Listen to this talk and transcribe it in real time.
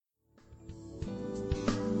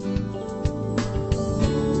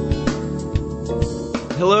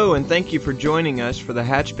Hello, and thank you for joining us for the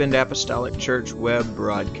Hatchbend Apostolic Church web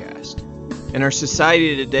broadcast. In our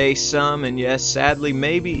society today, some, and yes, sadly,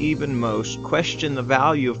 maybe even most, question the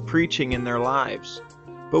value of preaching in their lives.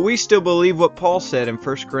 But we still believe what Paul said in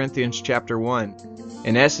 1 Corinthians chapter 1.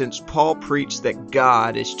 In essence, Paul preached that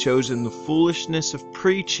God has chosen the foolishness of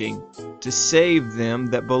preaching to save them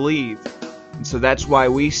that believe. And so that's why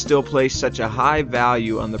we still place such a high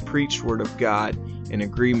value on the preached word of God in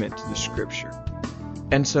agreement to the Scripture.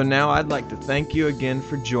 And so now I'd like to thank you again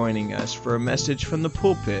for joining us for a message from the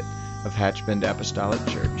pulpit of Hatchbend Apostolic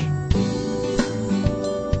Church.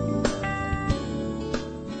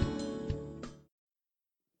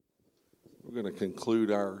 We're going to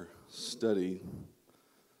conclude our study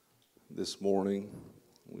this morning.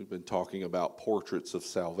 We've been talking about portraits of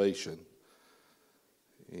salvation.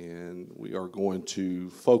 And we are going to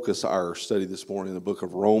focus our study this morning in the book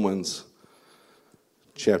of Romans,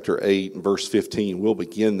 chapter 8 and verse 15. We'll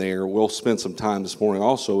begin there. We'll spend some time this morning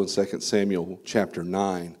also in 2 Samuel chapter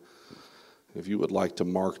 9, if you would like to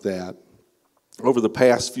mark that. Over the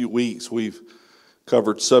past few weeks, we've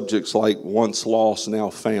covered subjects like once lost, now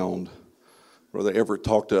found. Brother Everett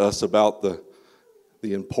talked to us about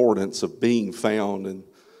the importance of being found and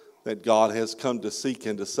that God has come to seek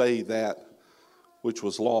and to save that which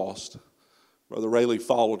was lost. Brother Rayleigh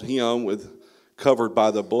followed him with covered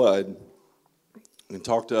by the blood and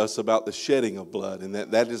talked to us about the shedding of blood, and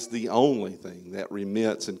that is the only thing that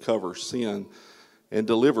remits and covers sin and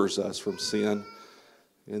delivers us from sin.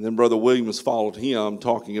 And then Brother Williams followed him,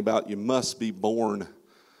 talking about you must be born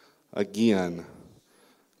again.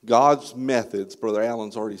 God's methods, Brother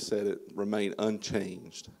Allen's already said it, remain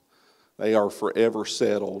unchanged. They are forever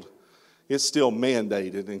settled. It's still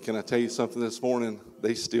mandated, and can I tell you something this morning?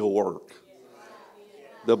 They still work.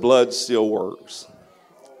 The blood still works.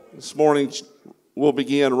 This morning, we'll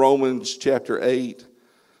begin Romans chapter 8,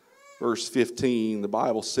 verse 15. The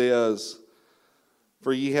Bible says,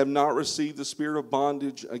 "For ye have not received the spirit of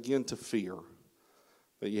bondage again to fear,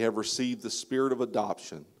 but ye have received the spirit of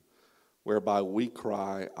adoption, whereby we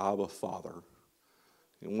cry, Abba, Father."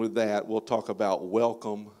 And with that, we'll talk about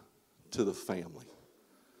welcome to the family.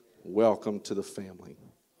 Welcome to the family.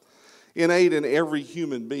 Innate in every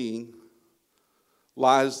human being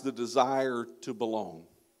lies the desire to belong.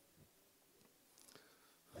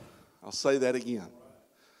 I'll say that again.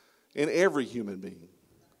 In every human being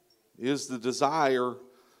is the desire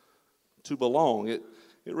to belong. It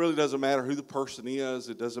really doesn't matter who the person is.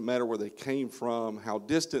 It doesn't matter where they came from, how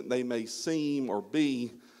distant they may seem or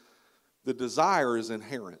be. The desire is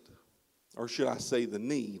inherent, or should I say the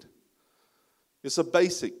need. It's a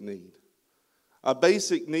basic need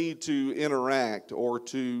to interact or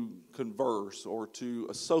to converse or to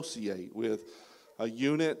associate with a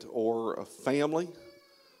unit or a family,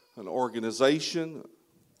 an organization,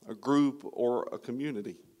 a group, or a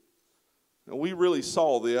community. And we really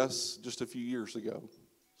saw this just a few years ago.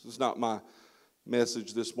 This is not my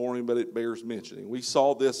message this morning, but it bears mentioning. We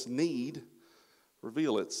saw this need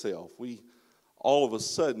reveal itself. We all of a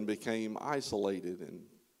sudden became isolated and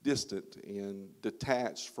distant and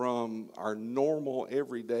detached from our normal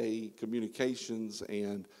everyday communications,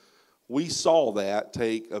 and we saw that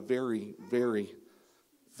take a very, very,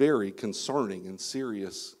 very concerning and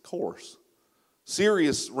serious course.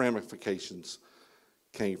 Serious ramifications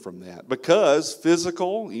came from that because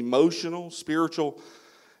physical, emotional, spiritual,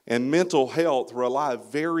 and mental health rely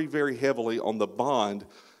very, very heavily on the bond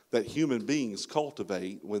that human beings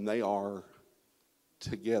cultivate when they are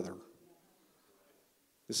together.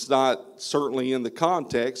 It's not certainly in the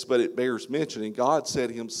context, but it bears mentioning. God said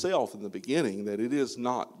himself in the beginning that it is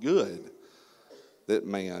not good that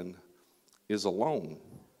man is alone.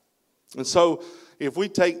 And so if we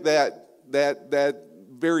take that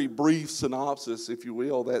very brief synopsis, if you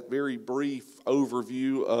will, that very brief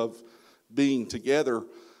overview of being together,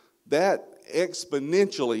 that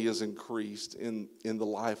exponentially is increased in the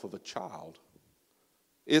life of a child.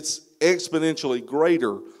 It's exponentially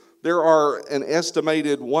greater. There are an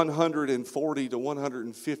estimated 140 to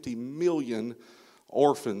 150 million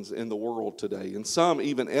orphans in the world today. And some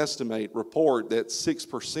even report that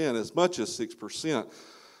 6%, as much as 6%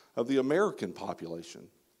 of the American population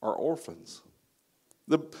are orphans.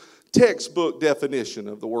 The textbook definition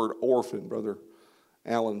of the word orphan, Brother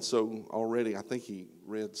Allen, so already, I think he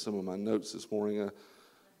read some of my notes this morning,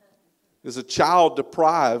 is a child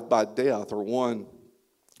deprived by death or one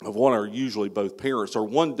or usually both parents, or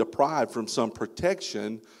one deprived from some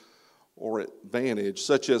protection or advantage,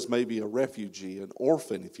 such as maybe a refugee, an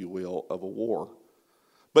orphan, if you will, of a war.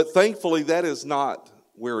 But thankfully, that is not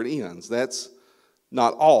where it ends. That's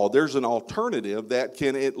not all. There's an alternative that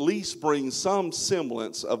can at least bring some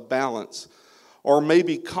semblance of balance or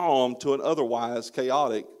maybe calm to an otherwise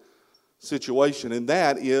chaotic situation, and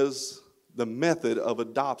that is the method of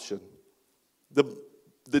adoption.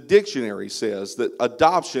 The dictionary says that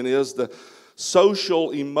adoption is the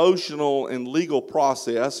social, emotional, and legal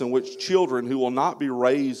process in which children who will not be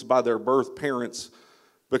raised by their birth parents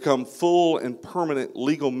become full and permanent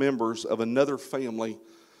legal members of another family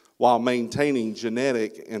while maintaining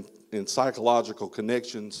genetic and psychological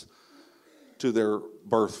connections to their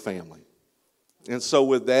birth family. And so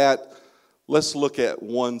with that, let's look at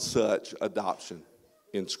one such adoption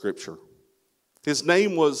in Scripture. His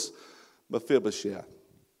name was Mephibosheth,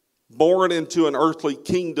 born into an earthly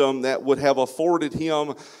kingdom that would have afforded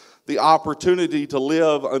him the opportunity to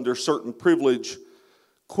live under certain privilege,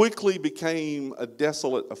 quickly became a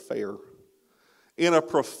desolate affair. In a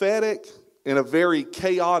prophetic and a very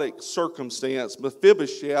chaotic circumstance,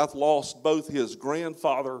 Mephibosheth lost both his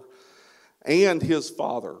grandfather and his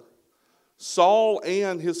father, Saul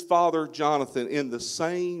and his father Jonathan, in the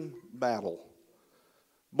same battle.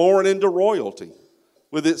 Born into royalty,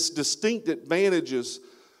 with its distinct advantages,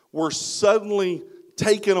 were suddenly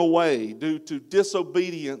taken away due to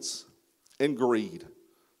disobedience and greed,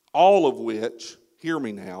 all of which, hear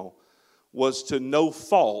me now, was to no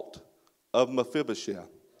fault of Mephibosheth.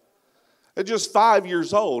 At just 5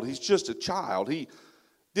 years old, he's just a child. He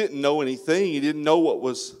didn't know anything. He didn't know what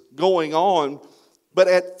was going on. But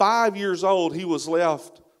at 5 years old, he was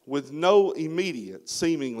left with no immediate,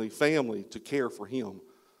 seemingly, family to care for him.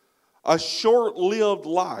 A short-lived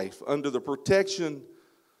life under the protection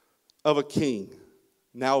of a king,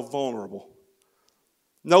 now vulnerable.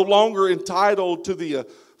 No longer entitled to the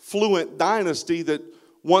affluent dynasty that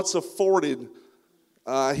once afforded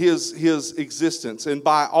his existence. And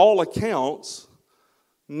by all accounts,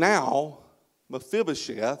 now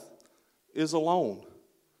Mephibosheth is alone.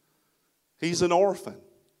 He's an orphan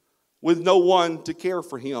with no one to care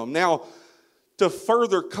for him. Now, to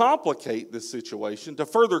further complicate this situation, to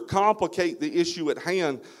further complicate the issue at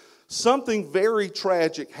hand, something very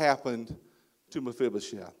tragic happened to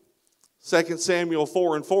Mephibosheth. 2 Samuel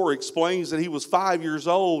 4:4 explains that he was 5 years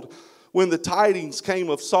old when the tidings came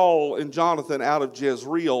of Saul and Jonathan out of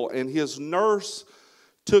Jezreel, and his nurse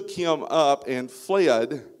took him up and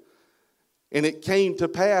fled. And it came to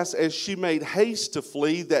pass, as she made haste to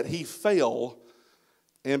flee, that he fell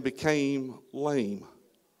and became lame.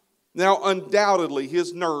 Now, undoubtedly,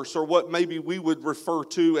 his nurse, or what maybe we would refer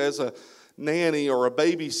to as a nanny or a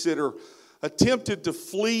babysitter, attempted to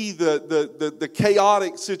flee the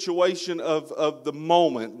chaotic situation of the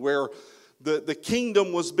moment where the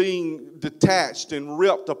kingdom was being detached and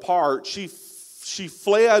ripped apart. She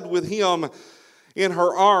fled with him in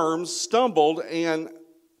her arms, stumbled, and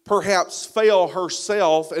perhaps fell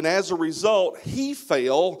herself, and as a result, he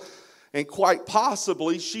fell, and quite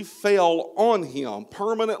possibly she fell on him,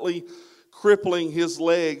 permanently crippling his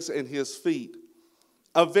legs and his feet.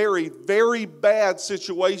 A very, very bad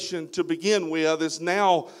situation to begin with is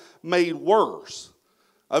now made worse.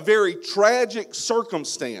 A very tragic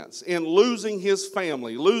circumstance in losing his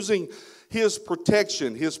family, losing his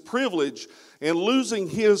protection, his privilege, and losing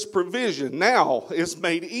his provision now is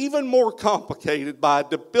made even more complicated by a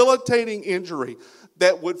debilitating injury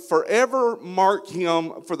that would forever mark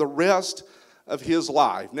him for the rest of his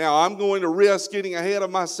life. Now, I'm going to risk getting ahead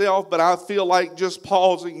of myself, but I feel like just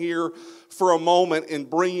pausing here for a moment and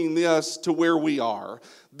bringing this to where we are.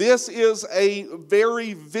 This is a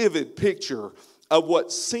very vivid picture of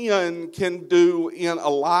what sin can do in a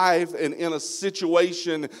life and in a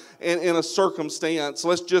situation and in a circumstance,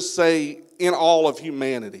 let's just say in all of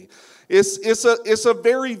humanity. It's a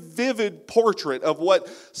very vivid portrait of what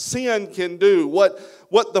sin can do,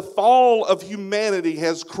 what the fall of humanity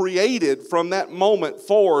has created from that moment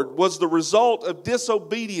forward was the result of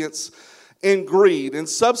disobedience and greed. And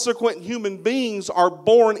subsequent human beings are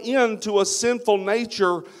born into a sinful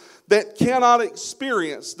nature that cannot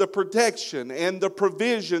experience the protection and the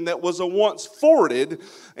provision that was once afforded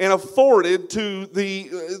to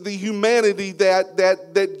the humanity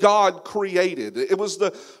that God created. It was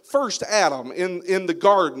the first Adam in the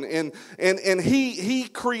garden, and he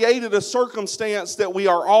created a circumstance that we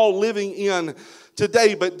are all living in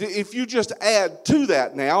today. But if you just add to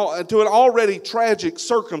that now, to an already tragic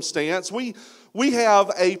circumstance, we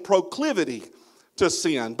have a proclivity to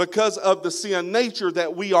sin. Because of the sin nature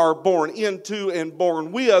that we are born into and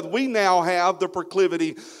born with, we now have the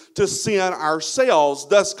proclivity to sin ourselves,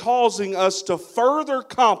 thus causing us to further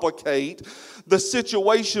complicate the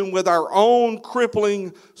situation with our own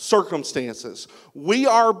crippling circumstances. We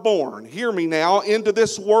are born, hear me now, into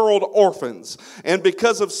this world orphans. And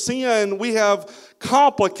because of sin, we have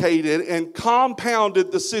complicated and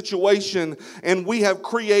compounded the situation, and we have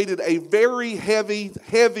created a very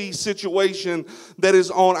heavy situation that is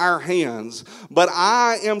on our hands. But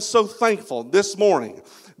I am so thankful this morning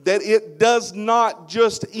that it does not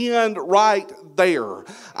just end right there.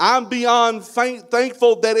 I'm beyond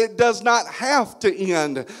thankful that it does not have to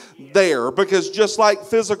end there, because just like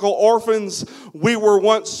physical orphans, we were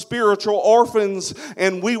once spiritual orphans,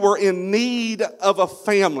 and we were in need of a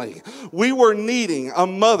family. We were needing a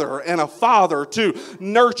mother and a father to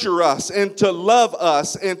nurture us and to love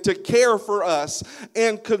us and to care for us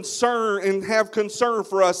and have concern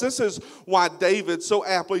for us. This is why David so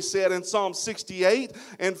aptly said in Psalm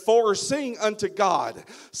 68:4, sing unto God,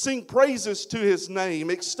 sing praises to his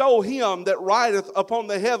name, extol him that rideth upon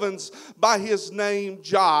the heavens by his name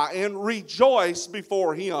Jah, and rejoice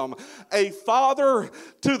before him. A father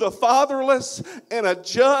to the fatherless and a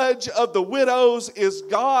judge of the widows is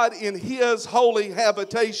God in his holy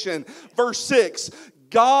habitation. Verse 6,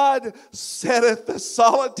 God setteth the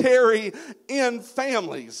solitary in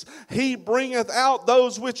families. He bringeth out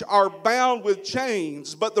those which are bound with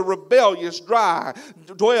chains, but the rebellious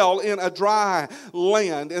dwell in a dry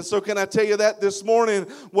land. And so can I tell you that this morning,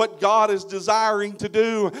 what God is desiring to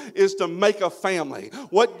do is to make a family.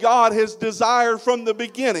 What God has desired from the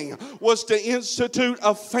beginning was to institute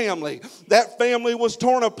a family. That family was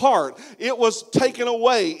torn apart. It was taken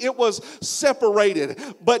away. It was separated.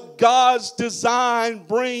 But God's design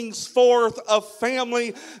brings forth a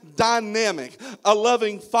family dynamic, a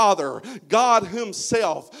loving Father, God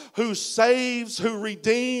himself, who saves, who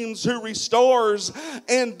redeems, who restores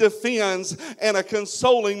and defends, and a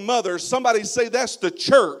consoling mother. Somebody say that's the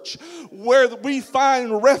church, where we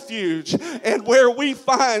find refuge and where we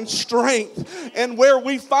find strength and where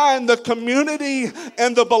we find the community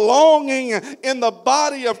and the belonging in the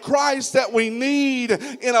body of Christ that we need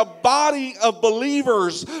in a body of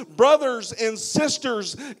believers, brothers and sisters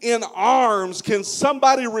in arms. Can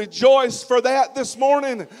somebody rejoice for that this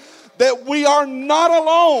morning? That we are not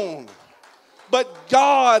alone, but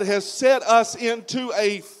God has set us into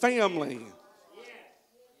a family.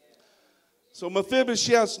 So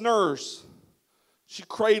Mephibosheth's nurse, she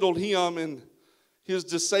cradled him in his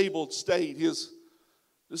disabled state, his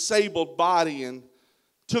disabled body, and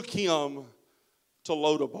took him to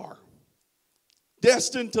Lodabar.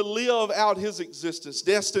 Destined to live out his existence,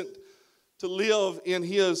 destined to live in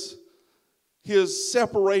his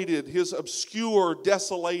separated, his obscure,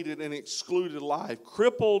 desolated, and excluded life,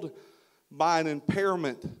 crippled by an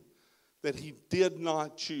impairment that he did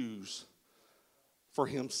not choose for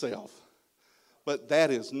himself. But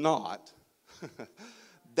that is not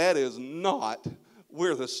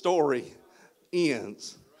where the story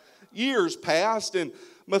ends. Years passed, and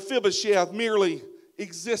Mephibosheth merely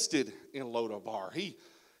existed in Lodabar.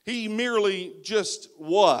 He merely just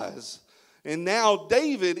was. And now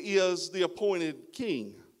David is the appointed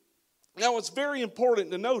king. Now it's very important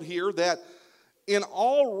to note here that in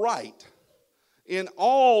all right, in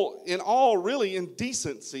all really in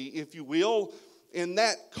decency, if you will, in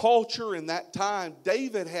that culture, in that time,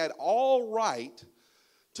 David had all right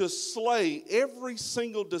to slay every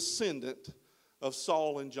single descendant of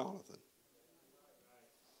Saul and Jonathan.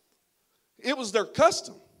 It was their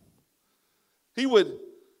custom. They would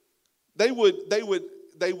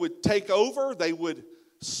take over, they would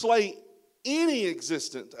slay any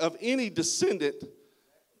existence of any descendant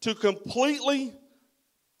to completely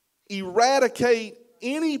eradicate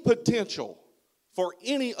any potential for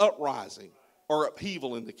any uprising or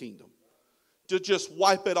upheaval in the kingdom, to just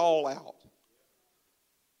wipe it all out.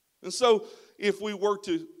 And so if we were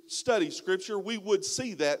to study Scripture, we would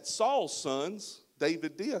see that Saul's sons,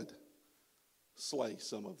 David did slay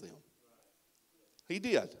some of them. He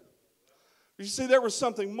did. You see, there was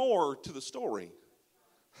something more to the story.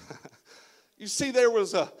 You see, there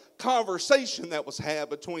was a conversation that was had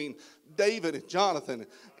between David and Jonathan,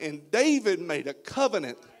 and David made a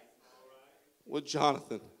covenant with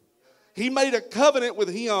Jonathan. He made a covenant with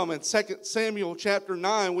him in 2 Samuel chapter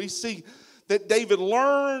 9. We see that David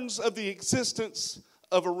learns of the existence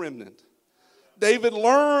of a remnant. David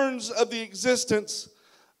learns of the existence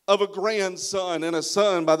of a grandson and a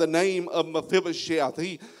son by the name of Mephibosheth.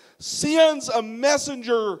 He sends a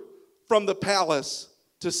messenger from the palace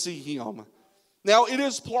to see him. Now, it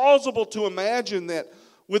is plausible to imagine that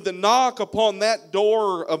with the knock upon that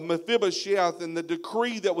door of Mephibosheth and the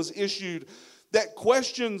decree that was issued, that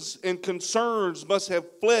questions and concerns must have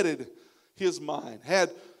flooded his mind,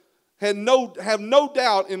 had have no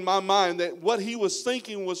doubt in my mind that what he was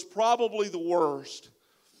thinking was probably the worst.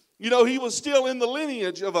 You know, he was still in the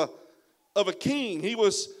lineage of a king. He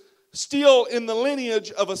was still in the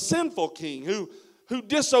lineage of a sinful king who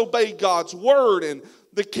disobeyed God's word, and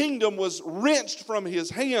the kingdom was wrenched from his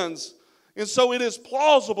hands. And so it is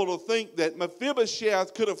plausible to think that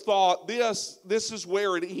Mephibosheth could have thought, this is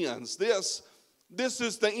where it ends. This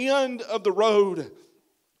is the end of the road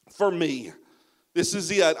for me. This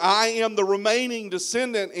is it. I am the remaining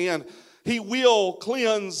descendant, and he will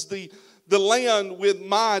cleanse the land with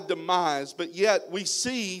my demise. But yet we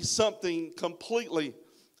see something completely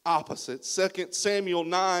opposite. 2 Samuel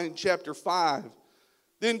 9, chapter 5.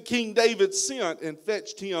 Then King David sent and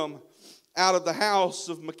fetched him out of the house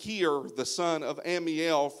of Machir, the son of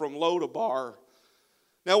Ammiel, from Lodabar.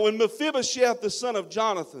 Now when Mephibosheth, the son of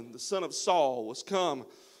Jonathan, the son of Saul, was come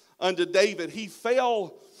unto David, he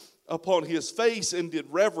fell upon his face and did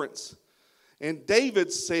reverence. And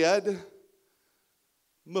David said,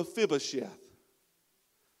 Mephibosheth.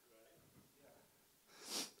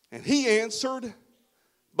 And he answered,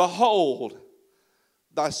 Behold,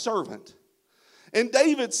 thy servant. And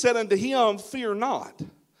David said unto him, Fear not,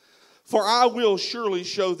 for I will surely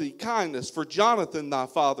show thee kindness for Jonathan thy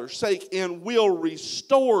father's sake, and will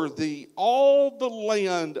restore thee all the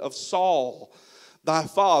land of Saul thy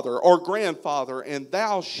father or grandfather, and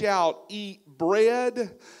thou shalt eat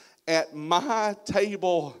bread at my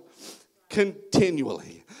table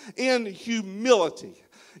continually. In humility,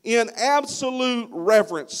 in absolute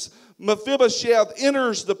reverence, Mephibosheth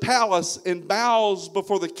enters the palace and bows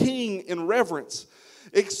before the king in reverence,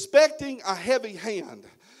 expecting a heavy hand,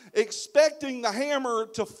 expecting the hammer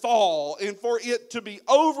to fall and for it to be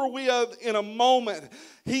over with in a moment.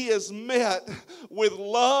 He is met with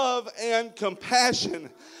love and compassion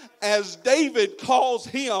as David calls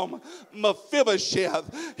him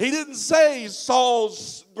Mephibosheth. He didn't say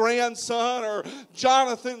Saul's grandson or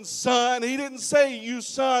Jonathan's son. He didn't say, you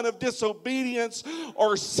son of disobedience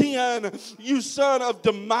or sin, you son of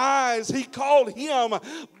demise. He called him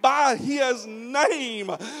by his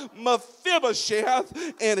name, Mephibosheth.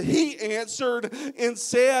 And he answered and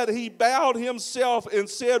said, he bowed himself and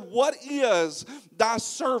said, What is thy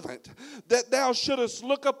servant that thou shouldest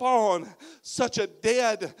look upon such a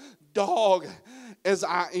dead dog as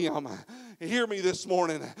I am? Hear me this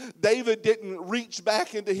morning. David didn't reach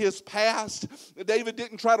back into his past. David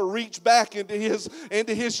didn't try to reach back into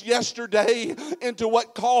his yesterday, into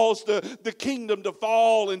what caused the kingdom to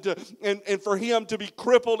fall and for him to be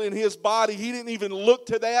crippled in his body. He didn't even look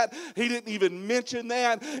to that. He didn't even mention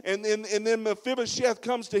that. And then Mephibosheth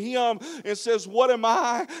comes to him and says, What am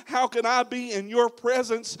I? How can I be in your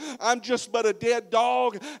presence? I'm just but a dead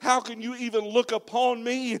dog. How can you even look upon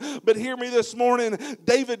me? But hear me this morning.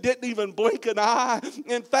 David didn't even blink an eye.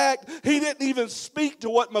 In fact, he didn't even speak to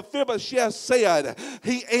what Mephibosheth said.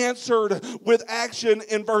 He answered with action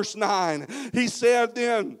in verse 9. He said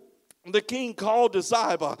then, the king called to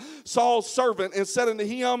Ziba, Saul's servant, and said unto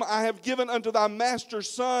him, I have given unto thy master's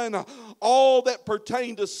son all that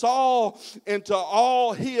pertained to Saul and to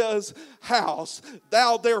all his house.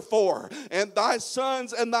 Thou therefore and thy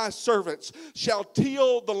sons and thy servants shall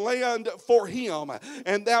till the land for him,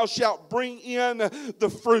 and thou shalt bring in the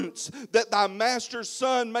fruits, that thy master's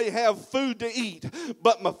son may have food to eat.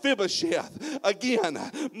 But Mephibosheth, again,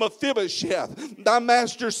 Mephibosheth, thy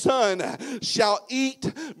master's son, shall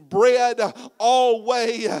eat bread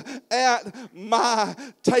always at my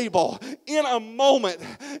table. In a moment,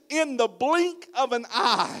 in the blink of an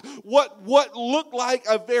eye, what looked like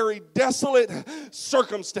a very desolate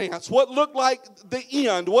circumstance, what looked like the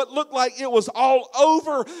end, what looked like it was all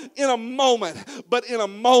over in a moment. But in a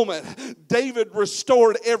moment, David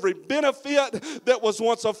restored every benefit that was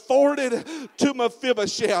once afforded to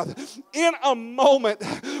Mephibosheth. In a moment,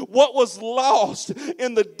 what was lost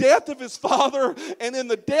in the death of his father and in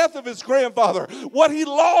the death of his grandfather, what he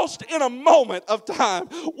lost in a moment of time,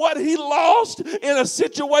 what he lost in a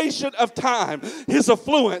situation of time, his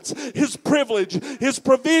affluence, his privilege, his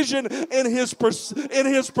provision, and his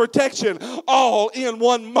protection, all in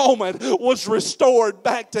one moment was restored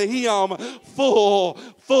back to him, full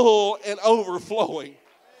and overflowing.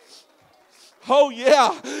 Oh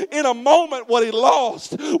yeah, in a moment what he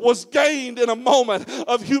lost was gained in a moment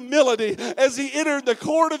of humility as he entered the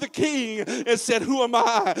court of the king and said, Who am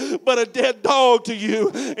I but a dead dog to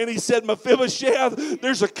you? And he said, Mephibosheth,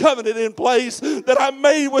 there's a covenant in place that I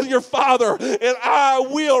made with your father, and I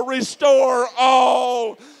will restore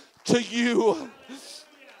all to you.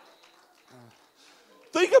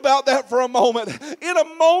 Think about that for a moment. In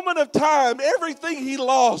a moment of time, everything he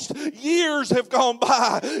lost, years have gone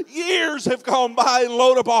by. Years have gone by in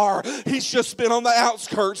Lodabar. He's just been on the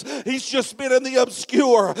outskirts. He's just been in the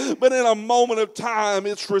obscure. But in a moment of time,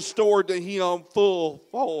 it's restored to him full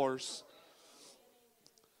force.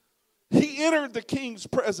 He entered the king's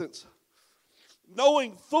presence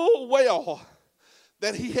knowing full well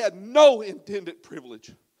that he had no intended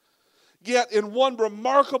privilege. Yet in one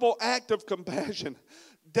remarkable act of compassion,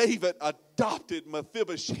 David adopted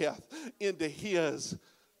Mephibosheth into his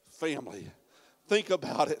family. Think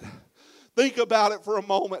about it. Think about it for a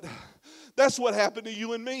moment. That's what happened to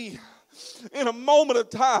you and me. In a moment of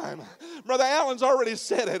time, Brother Allen's already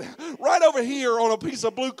said it. Right over here on a piece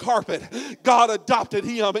of blue carpet, God adopted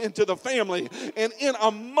him into the family. And in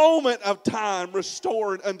a moment of time,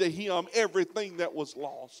 restored unto him everything that was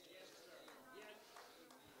lost.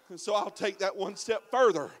 And so I'll take that one step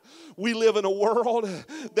further. We live in a world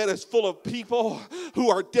that is full of people who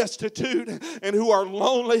are destitute and who are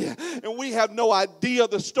lonely, and we have no idea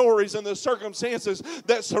the stories and the circumstances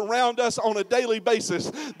that surround us on a daily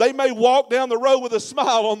basis. They may walk down the road with a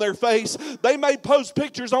smile on their face. They may post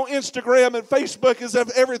pictures on Instagram and Facebook as if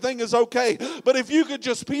everything is okay. But if you could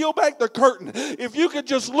just peel back the curtain, if you could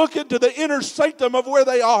just look into the inner sanctum of where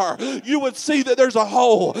they are, you would see that there's a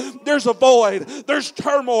hole, there's a void, there's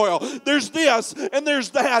turmoil. There's this and there's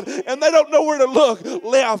that, and they don't know where to look,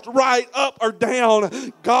 left, right, up, or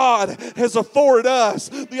down. God has afforded us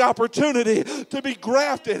the opportunity to be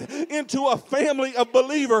grafted into a family of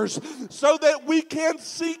believers so that we can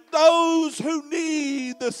seek those who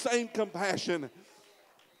need the same compassion.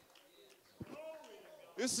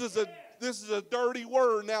 This is a dirty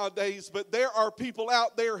word nowadays, but there are people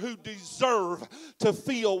out there who deserve to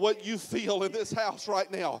feel what you feel in this house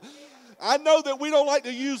right now. I know that we don't like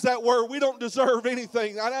to use that word. We don't deserve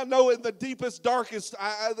anything. I know in the deepest, darkest,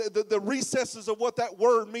 the recesses of what that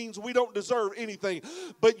word means, we don't deserve anything.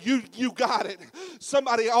 But you got it.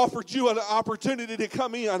 Somebody offered you an opportunity to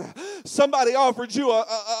come in. Somebody offered you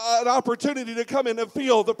an opportunity to come in and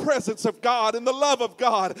feel the presence of God and the love of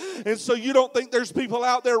God. And so you don't think there's people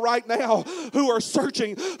out there right now who are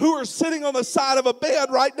searching, who are sitting on the side of a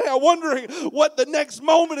bed right now wondering what the next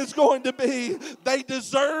moment is going to be. They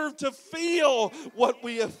deserve to feel what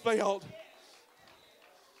we have felt.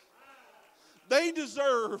 They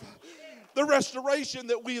deserve the restoration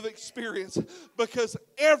that we've experienced, because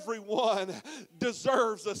everyone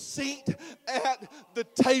deserves a seat at the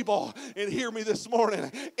table. And hear me this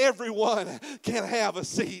morning, everyone can have a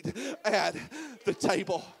seat at the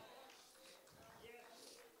table.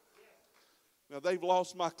 Now they've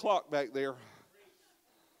lost my clock back there.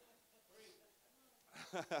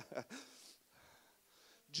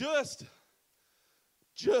 Just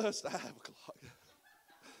I have a clock.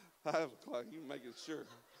 I have a clock. You make it sure.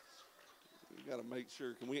 You got to make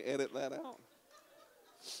sure. Can we edit that out?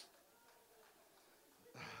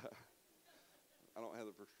 I don't have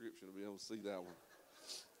the prescription to be able to see that one.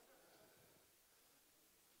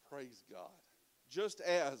 Praise God. Just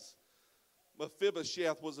as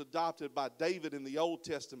Mephibosheth was adopted by David in the Old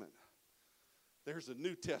Testament, there's a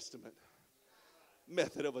New Testament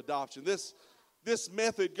method of adoption. This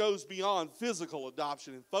method goes beyond physical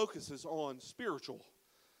adoption and focuses on spiritual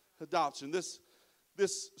adoption. This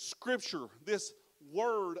scripture, this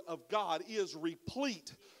word of God is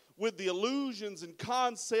replete with the allusions and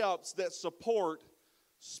concepts that support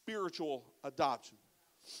spiritual adoption.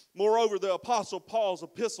 Moreover, the Apostle Paul's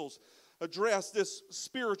epistles address this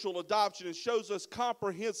spiritual adoption and shows us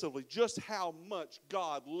comprehensively just how much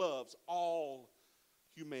God loves all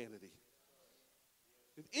humanity.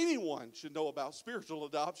 If anyone should know about spiritual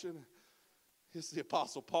adoption, it's the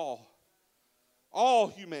Apostle Paul. All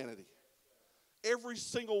humanity, every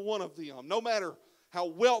single one of them, no matter how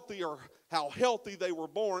wealthy or how healthy they were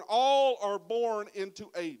born, all are born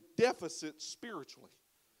into a deficit spiritually.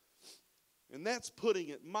 And that's putting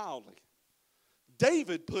it mildly.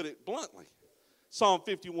 David put it bluntly. Psalm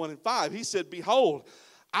 51:5, he said, "Behold,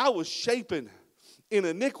 I was shapen in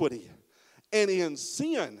iniquity, and in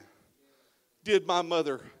sin did my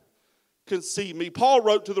mother conceive me." Paul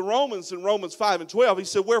wrote to the Romans in Romans 5:12, he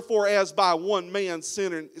said, "Wherefore as by one man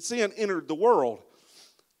sin entered the world,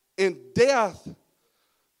 and death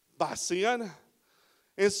by sin,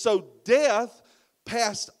 and so death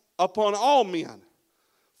passed upon all men,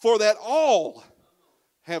 for that all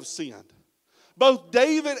have sinned." Both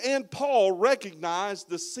David and Paul recognized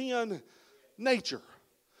the sin nature.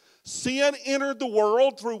 Sin entered the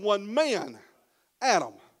world through one man,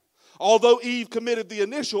 Adam. Although Eve committed the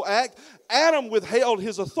initial act, Adam withheld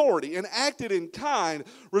his authority and acted in kind,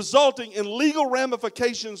 resulting in legal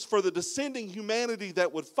ramifications for the descending humanity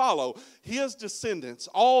that would follow, his descendants,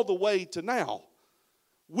 all the way to now.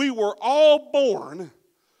 We were all born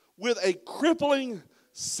with a crippling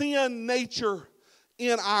sin nature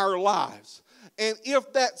in our lives. And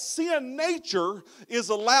if that sin nature is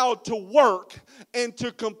allowed to work and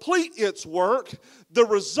to complete its work, the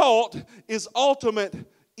result is ultimate,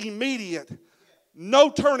 immediate, no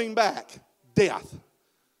turning back, death.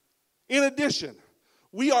 In addition,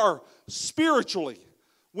 we are spiritually,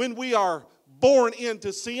 when we are born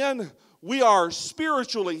into sin, we are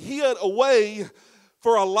spiritually hid away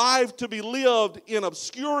for a life to be lived in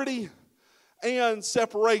obscurity and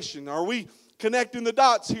separation. Are we connecting the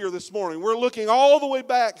dots here this morning? We're looking all the way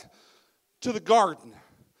back to the garden,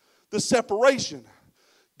 the separation.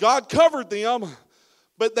 God covered them,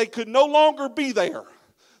 but they could no longer be there.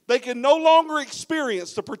 They could no longer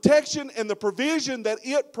experience the protection and the provision that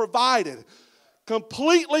it provided.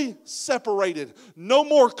 Completely separated. No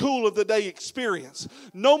more cool of the day experience.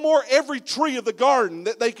 No more every tree of the garden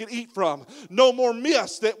that they could eat from. No more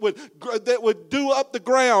mist that would dew up the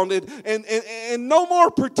ground. And no more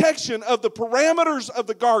protection of the parameters of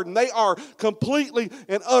the garden. They are completely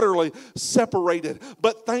and utterly separated.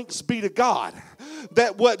 But thanks be to God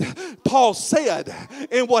that what Paul said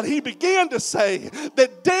and what he began to say,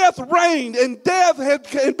 that death reigned and death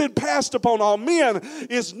had been passed upon all men,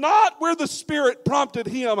 is not where the Spirit prompted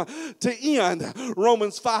him to end.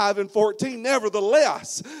 Romans 5:14.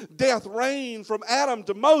 Nevertheless, death reigned from Adam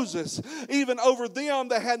to Moses, even over them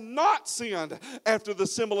that had not sinned after the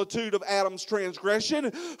similitude of Adam's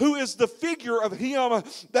transgression, who is the figure of him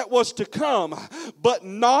that was to come. But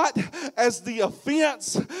not as the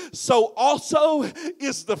offense, so also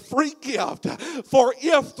is the free gift. For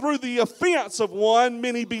if through the offense of one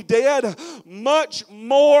many be dead, much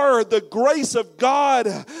more the grace of God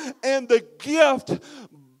and the gift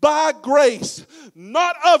by grace,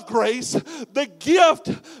 not of grace, the gift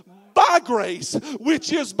by grace,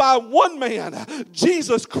 which is by one man,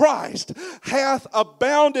 Jesus Christ, hath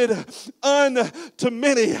abounded unto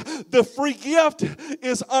many. The free gift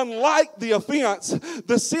is unlike the offense.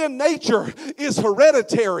 The sin nature is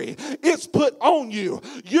hereditary. It's put on you.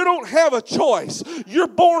 You don't have a choice. You're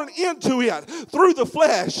born into it through the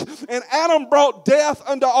flesh. And Adam brought death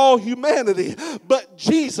unto all humanity. But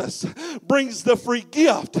Jesus brings the free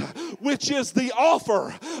gift, which is the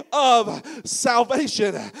offer of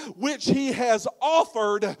salvation, which he has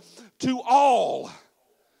offered to all.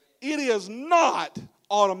 It is not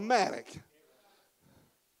automatic.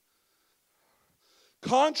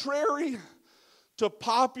 Contrary to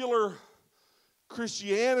popular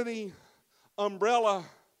Christianity umbrella,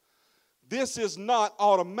 this is not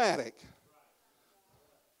automatic.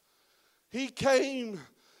 He came,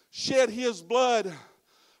 shed his blood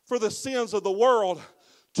for the sins of the world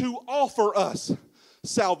to offer us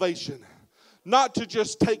salvation. Not to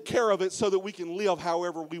just take care of it so that we can live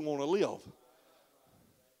however we want to live.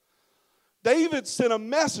 David sent a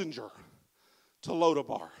messenger to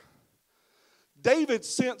Lodabar. David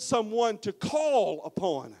sent someone to call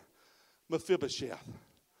upon Mephibosheth.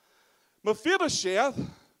 Mephibosheth,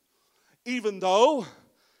 even though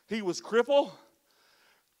he was crippled,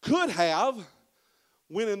 could have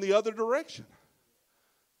went in the other direction.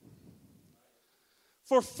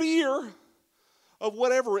 For fear of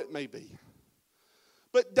whatever it may be.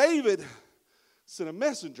 But David sent a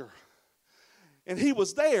messenger, and he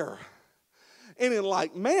was there. And in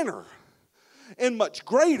like manner, and much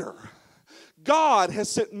greater, God has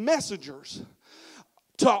sent messengers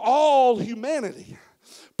to all humanity,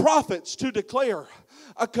 prophets to declare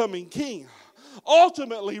a coming king,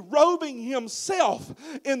 ultimately robing himself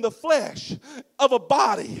in the flesh of a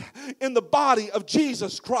body, in the body of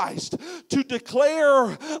Jesus Christ, to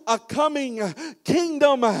declare a coming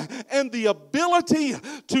kingdom and the ability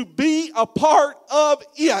to be a part of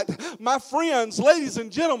it. My friends, ladies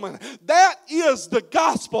and gentlemen, that is the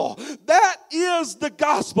gospel. That is the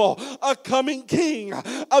gospel. A coming king,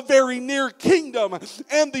 a very near kingdom,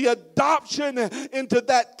 and the adoption into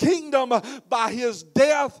that kingdom by his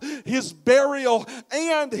death, his burial,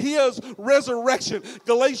 and his resurrection.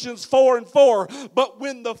 Galatians 4:4. But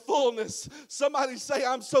when the fullness, somebody say,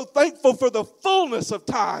 I'm so thankful for the fullness of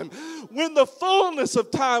time. When the fullness of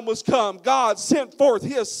time was come, God sent forth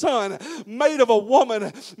his son, made of a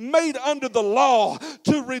woman, made under the law,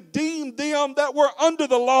 to redeem them that were under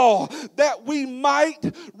the law, that we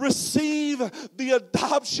might receive the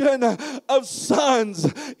adoption of sons.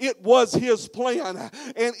 It was his plan,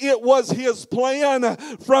 and it was his plan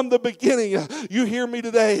from the beginning. You hear me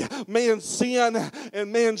today? Man's sin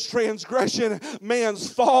and man's transgression,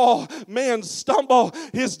 man's fall, man's stumble,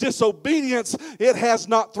 his disobedience, it has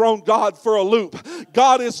not thrown God for a loop.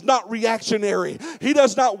 God is not reactionary. He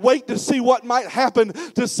does not wait to see what might happen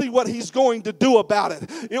to see what he's going to do about it.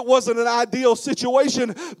 It wasn't an ideal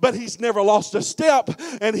situation, but he's never lost a step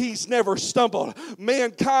and he's never stumbled.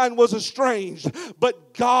 Mankind was estranged,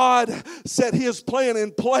 but God set his plan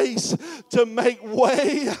in place to make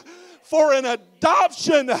way for an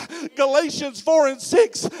adoption. Galatians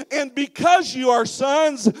 4:6. And because you are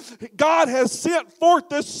sons, God has sent forth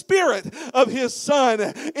the Spirit of his Son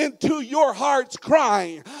into your hearts,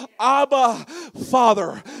 crying, Abba,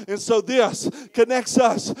 Father. And so this connects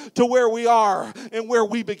us to where we are and where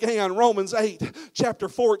we began. Romans 8, chapter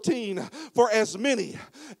 14. For as many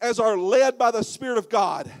as are led by the Spirit of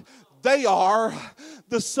God, they are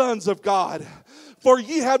the sons of God. For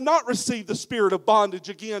ye have not received the spirit of bondage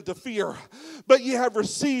again to fear, but ye have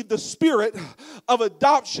received the Spirit of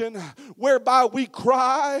adoption, whereby we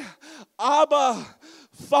cry, Abba,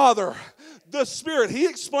 Father. The Spirit, he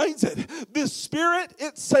explains it. The Spirit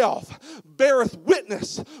itself beareth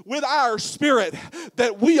witness with our spirit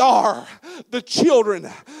that we are the children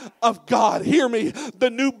of God. Hear me. The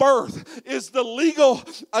new birth is the legal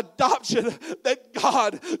adoption that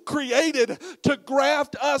God created to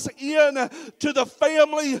graft us in to the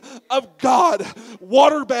family of God.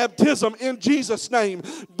 Water baptism in Jesus' name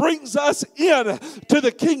brings us in to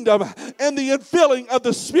the kingdom, and the infilling of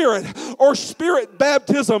the Spirit, or Spirit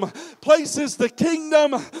baptism, places the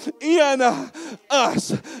kingdom in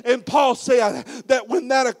us. And Paul said that when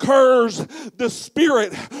that occurs, the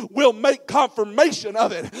Spirit will make confirmation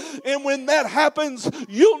of it. And when that happens,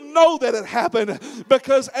 you'll know that it happened,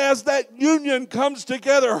 because as that union comes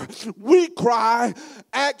together, we cry,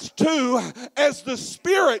 Acts 2, as the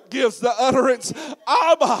Spirit gives the utterance,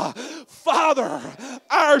 Abba, Father.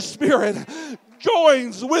 Our spirit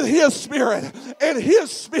joins with his Spirit, and his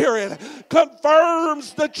Spirit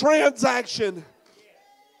confirms the transaction.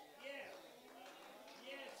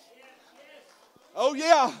 Oh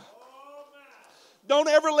yeah. Don't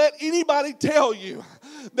ever let anybody tell you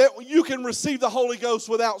that you can receive the Holy Ghost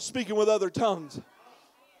without speaking with other tongues.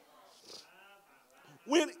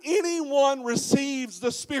 When anyone receives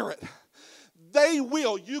the Spirit, they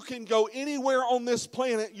will. You can go anywhere on this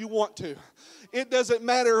planet you want to. It doesn't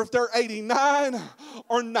matter if they're 89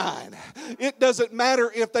 or 9. It doesn't matter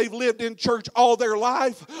if they've lived in church all their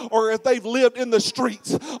life or if they've lived in the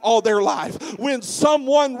streets all their life. When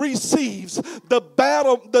someone receives the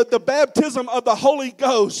baptism of the Holy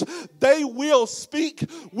Ghost, they will speak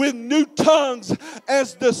with new tongues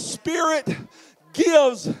as the Spirit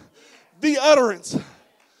gives the utterance.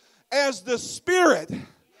 As the Spirit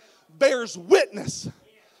bears witness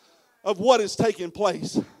of what is taking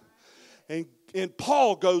place. And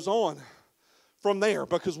Paul goes on from there,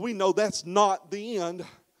 because we know that's not the end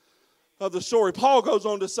of the story. Paul goes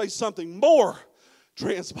on to say something more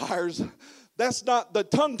transpires. That's not the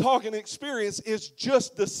tongue-talking experience, is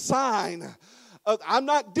just the sign of, I'm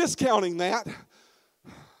not discounting that.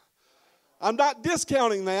 I'm not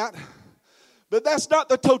discounting that. But that's not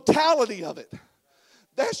the totality of it.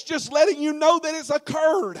 That's just letting you know that it's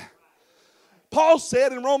occurred. Paul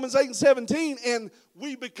said in Romans 8:17, and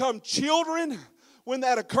we become children when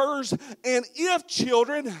that occurs, and if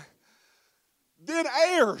children, then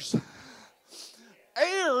heirs.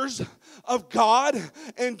 Heirs of God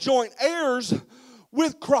and joint heirs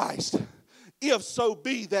with Christ, if so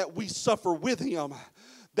be that we suffer with him,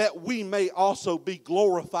 that we may also be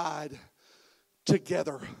glorified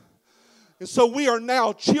together. And so we are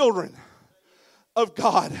now children of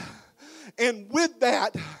God. And with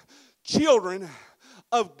that, children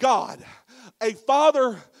of God, a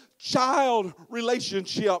father-child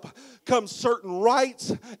relationship, comes certain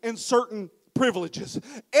rights and certain privileges.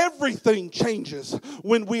 Everything changes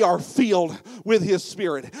when we are filled with his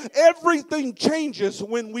Spirit. Everything changes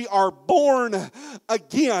when we are born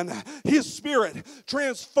again. His Spirit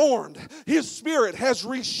transformed. His Spirit has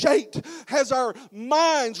reshaped, has our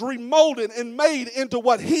minds remolded and made into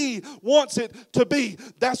what he wants it to be.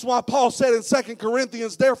 That's why Paul said in 2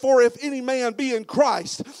 Corinthians, therefore, if any man be in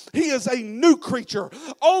Christ, he is a new creature.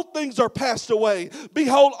 Old things are passed away.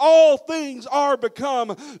 Behold, all things are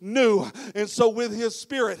become new. And so with His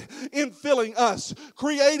Spirit infilling us,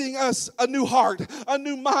 creating us a new heart, a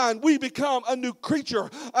new mind, we become a new creature,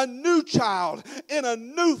 a new child in a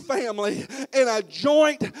new family, in a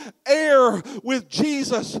joint heir with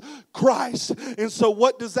Jesus Christ. And so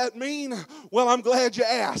what does that mean? Well, I'm glad you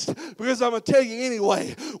asked, because I'm going to tell you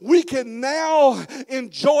anyway. We can now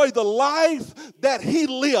enjoy the life that He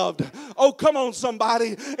lived. Oh, come on,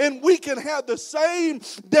 somebody. And we can have the same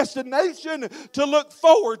destination to look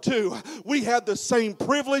forward to. We have the same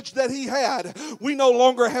privilege that He had. We no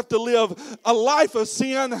longer have to live a life of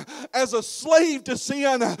sin as a slave to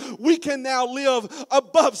sin. We can now live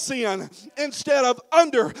above sin instead of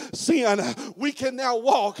under sin. We can now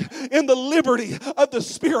walk in the liberty of the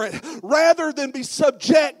Spirit rather than be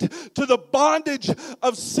subject to the bondage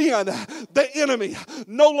of sin. The enemy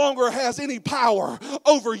no longer has any power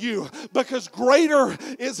over you, because greater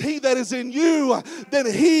is He that is in you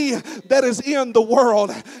than he that is in the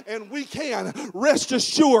world. And we can rest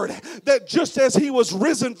assured that just as He was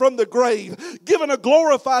risen from the grave, given a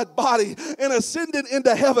glorified body, and ascended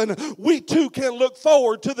into heaven, we too can look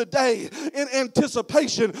forward to the day in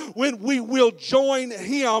anticipation when we will join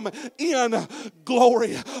Him in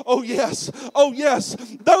glory. Oh yes, oh yes,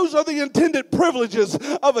 those are the intended privileges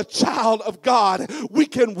of a child of God. We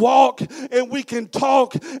can walk and we can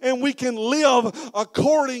talk and we can live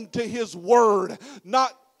according to His word,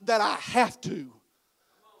 not that I have to.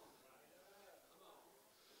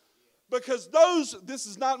 Because those, this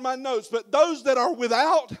is not my notes, but those that are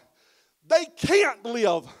without, they can't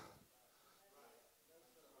live.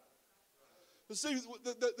 See,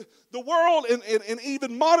 the world and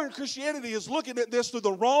even modern Christianity is looking at this through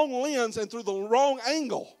the wrong lens and through the wrong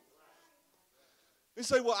angle. They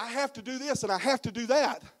say, well, I have to do this and I have to do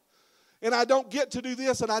that. And I don't get to do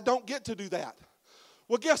this and I don't get to do that.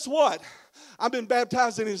 Well, guess what? I've been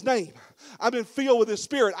baptized in His name. I've been filled with His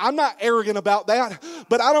Spirit. I'm not arrogant about that,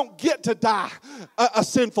 but I don't get to die a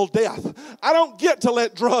sinful death. I don't get to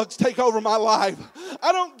let drugs take over my life.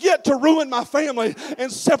 I don't get to ruin my family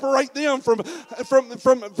and separate them from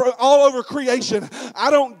all over creation. I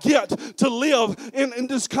don't get to live in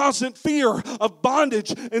this constant fear of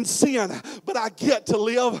bondage and sin, but I get to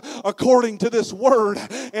live according to this Word.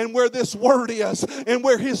 And where this Word is and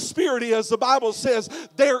where His Spirit is, the Bible says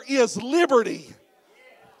there is liberty.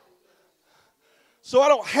 So I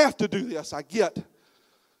don't have to do this. I get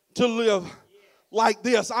to live like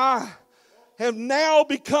this. I have now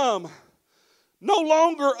become no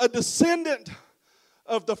longer a descendant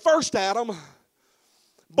of the first Adam,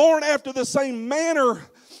 born after the same manner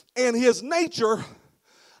and his nature.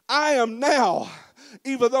 I am now,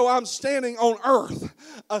 even though I'm standing on earth,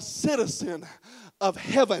 a citizen of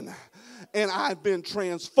heaven. And I've been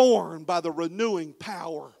transformed by the renewing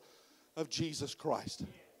power of Jesus Christ.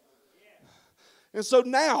 And so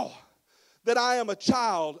now that I am a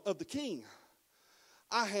child of the King,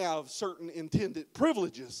 I have certain intended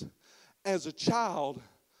privileges as a child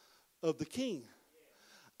of the King.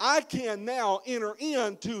 I can now enter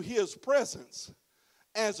into His presence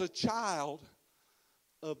as a child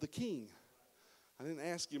of the King. I didn't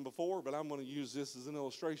ask him before, but I'm going to use this as an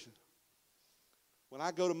illustration. When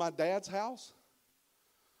I go to my dad's house,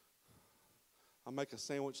 I make a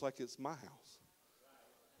sandwich like it's my house.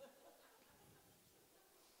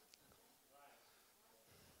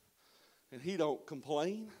 And he don't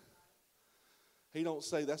complain. He don't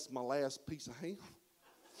say, that's my last piece of ham.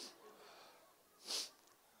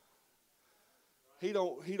 He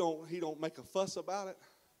don't make a fuss about it.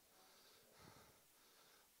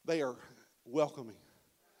 They are welcoming.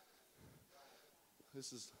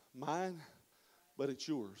 This is mine, but it's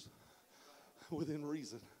yours within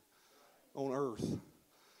reason on earth.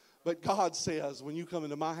 But God says, when you come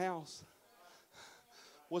into my house,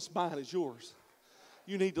 what's mine is yours.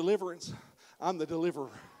 You need deliverance, I'm the deliverer.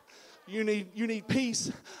 You need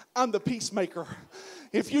peace, I'm the peacemaker.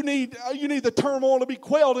 If you need the turmoil to be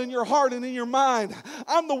quelled in your heart and in your mind,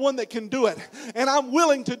 I'm the one that can do it. And I'm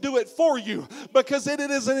willing to do it for you, because it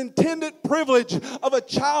is an intended privilege of a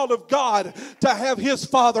child of God to have his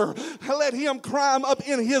father let him climb up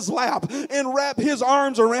in his lap and wrap his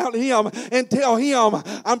arms around him and tell him,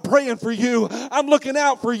 I'm praying for you. I'm looking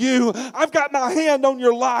out for you. I've got my hand on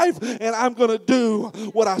your life, and I'm going to do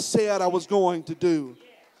what I said I was going to do.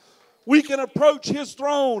 We can approach his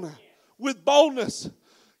throne with boldness,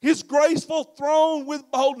 his graceful throne with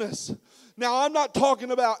boldness. Now, I'm not talking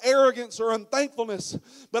about arrogance or unthankfulness,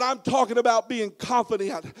 but I'm talking about being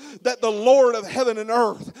confident that the Lord of heaven and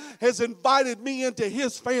earth has invited me into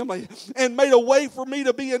his family and made a way for me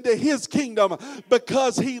to be into his kingdom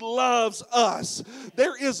because he loves us.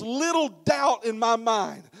 There is little doubt in my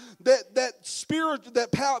mind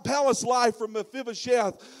palace life from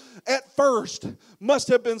Mephibosheth at first must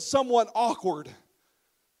have been somewhat awkward.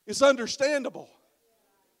 It's understandable.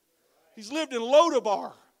 He's lived in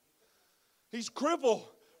Lodabar. He's crippled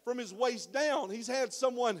from his waist down. He's had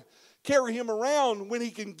someone carry him around when he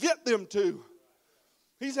can get them to.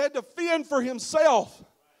 He's had to fend for himself.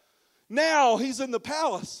 Now he's in the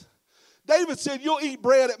palace. David said, "You'll eat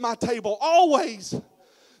bread at my table always."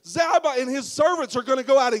 Ziba and his servants are going to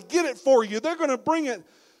go out and get it for you. They're going to bring it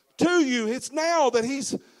to you. It's now that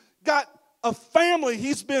he's got a family.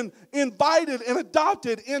 He's been invited and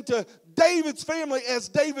adopted into David's family as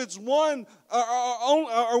David's one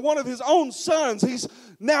of his own sons. He's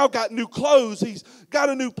now got new clothes. He's got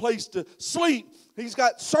a new place to sleep. He's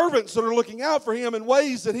got servants that are looking out for him in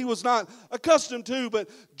ways that he was not accustomed to. But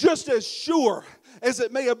just as sure as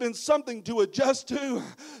it may have been something to adjust to,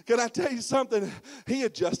 can I tell you something? He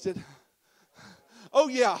adjusted. Oh,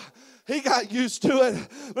 yeah. He got used to it.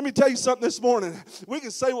 Let me tell you something this morning. We can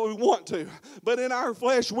say what we want to, but in our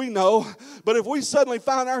flesh we know. But if we suddenly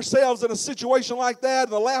find ourselves in a situation like that, in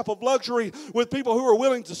the lap of luxury with people who are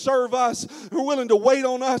willing to serve us, who are willing to wait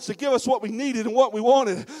on us, to give us what we needed and what we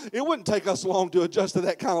wanted, it wouldn't take us long to adjust to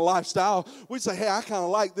that kind of lifestyle. We'd say, "Hey, I kind of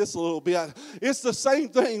like this a little bit." It's the same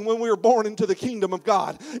thing when we were born into the kingdom of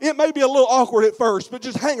God. It may be a little awkward at first, but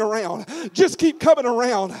just hang around. Just keep coming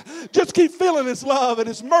around. Just keep feeling His love and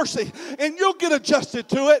His mercy, and you'll get adjusted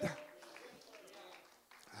to it.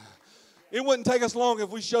 It wouldn't take us long if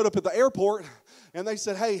we showed up at the airport and they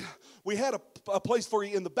said, "Hey, we had a place for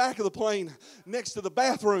you in the back of the plane next to the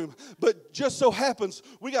bathroom, but just so happens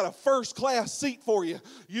we got a first class seat for you."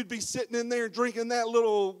 You'd be sitting in there drinking that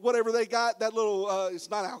little, whatever they got, that little, it's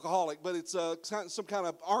not alcoholic, but it's some kind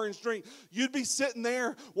of orange drink. You'd be sitting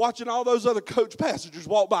there watching all those other coach passengers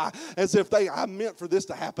walk by as if I meant for this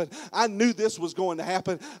to happen. I knew this was going to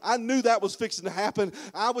happen. I knew that was fixing to happen.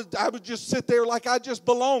 I would just sit there like I just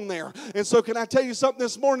belong there. And so can I tell you something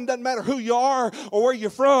this morning? Doesn't matter who you are or where you're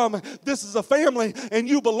from. This is a family and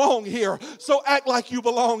you belong here. So act like you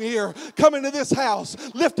belong here. Come into this house.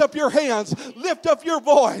 Lift up your hands. Lift up your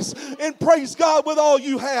voice and praise God with all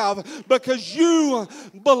you have, because you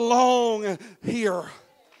belong here.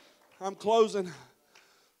 I'm closing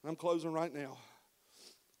right now.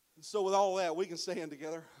 So with all that, we can stand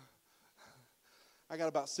together. I got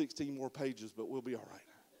about 16 more pages, but we'll be all right.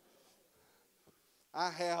 I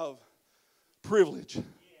have privilege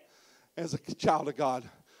as a child of God.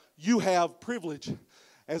 You have privilege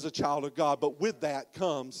as a child of God, but with that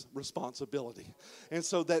comes responsibility. And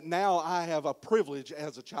so that now I have a privilege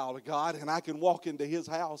as a child of God, and I can walk into His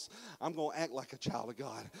house. I'm going to act like a child of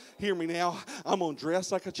God. Hear me now. I'm going to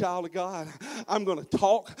dress like a child of God. I'm going to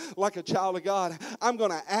talk like a child of God. I'm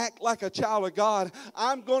going to act like a child of God.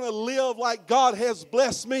 I'm going to live like God has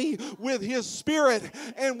blessed me with His Spirit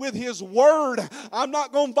and with His Word. I'm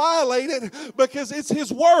not going to violate it because it's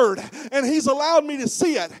His Word, and He's allowed me to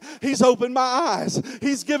see it. He's opened my eyes.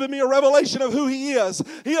 He's given me a revelation of who He is.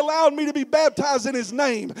 He allowed me to be baptized in His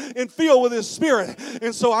name and filled with His Spirit.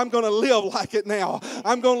 And so I'm going to live like it now.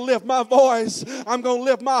 I'm going to lift my voice. I'm going to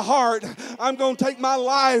lift my heart. I'm going to take my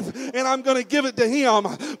life and I'm going to give it to Him,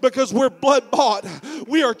 because we're blood bought.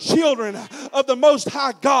 We are children of the Most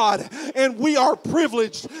High God, and we are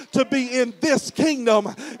privileged to be in this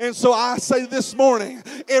kingdom. And so I say this morning,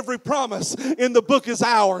 every promise in the book is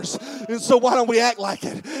ours. And so why don't we act like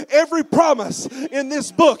it? Every promise in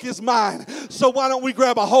this book is mine. So why don't we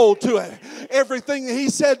grab a hold to it? Everything that He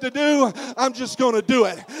said to do, I'm just going to do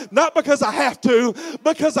it. Not because I have to,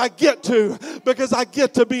 because I get to. Because I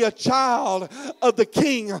get to be a child of the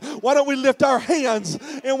King. Why don't we lift our hands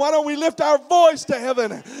and why don't we lift our voice to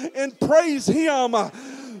heaven and praise Him,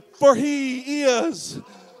 for He is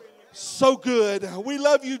so good. We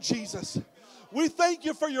love you, Jesus. We thank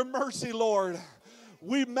you for your mercy, Lord.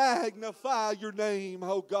 We magnify your name,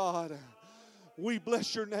 oh God. We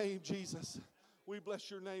bless your name, Jesus. We bless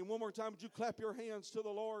your name. One more time, would you clap your hands to the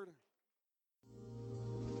Lord?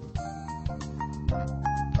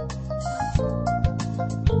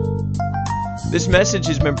 This message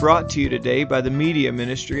has been brought to you today by the media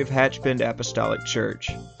ministry of Hatchbend Apostolic Church.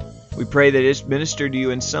 We pray that it's ministered to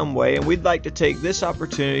you in some way, and we'd like to take this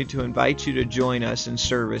opportunity to invite you to join us in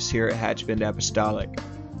service here at Hatchbend Apostolic.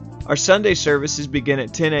 Our Sunday services begin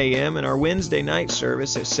at 10 a.m. and our Wednesday night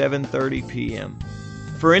service at 7:30 p.m.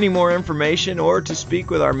 For any more information or to speak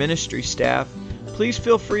with our ministry staff, please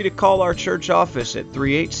feel free to call our church office at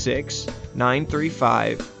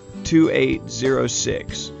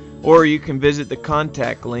 386-935-2806, or you can visit the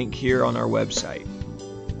contact link here on our website.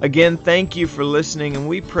 Again, thank you for listening, and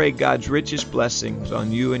we pray God's richest blessings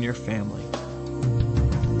on you and your family.